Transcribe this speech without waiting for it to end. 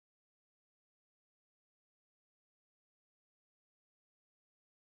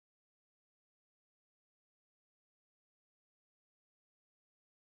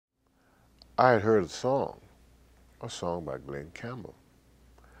I had heard a song by Glenn Campbell,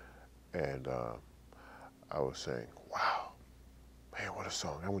 and I was saying, wow, man, what a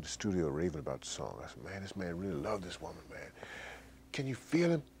song. I went to the studio raving about the song. I said, man, this man really loved this woman, man. Can you feel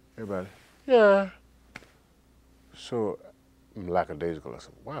him? Everybody, yeah. So, lackadaisical, I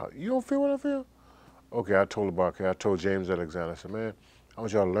said, wow, you don't feel what I feel? Okay, I told the bar, I told James Alexander, I said, man, I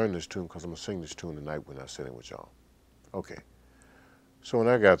want y'all to learn this tune because I'm going to sing this tune tonight when I'm sitting with y'all. Okay. So when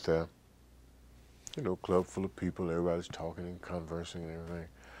I got there, you know, club full of people, everybody's talking and conversing and everything.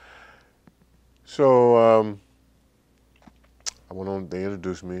 So I went on, they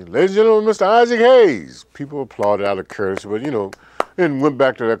introduced me. Ladies and gentlemen, Mr. Isaac Hayes. People applauded out of courtesy, but, you know, and went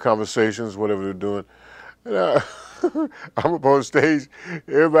back to their conversations, whatever they're doing. And I'm up on stage,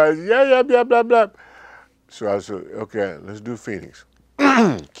 everybody's, yeah, blah, blah, blah. So I said, okay, let's do Phoenix.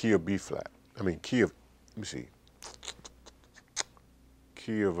 Key of B flat. I mean, key of, let me see,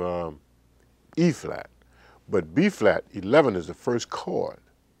 key of E flat. But B flat, 11 is the first chord.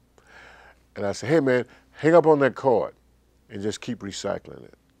 And I said, hey man, hang up on that chord and just keep recycling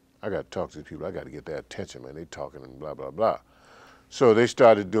it. I got to talk to these people. I got to get their attention, man. They talking and blah, blah, blah. So they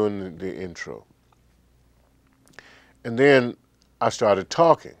started doing the intro. And then I started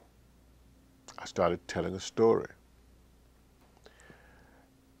talking. I started telling a story.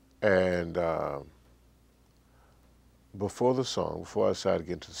 And before I decided to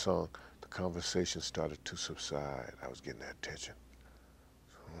get into the song, the conversation started to subside. I was getting their attention.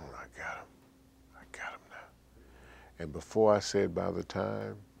 I got him. I got him now. And before I said by the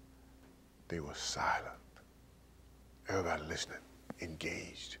time, they were silent. Everybody listening,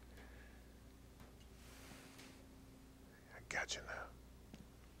 engaged. I got you now.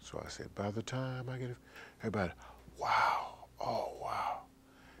 So I said, by the time I get it, everybody, wow, oh, wow.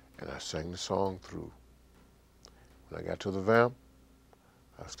 And I sang the song through. When I got to the vamp,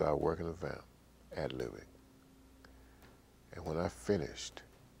 I started working the vamp, ad-libbing. And when I finished,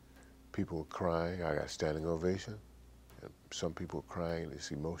 people were crying. I got standing ovation. And some people were crying.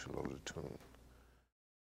 It's emotional over the tune.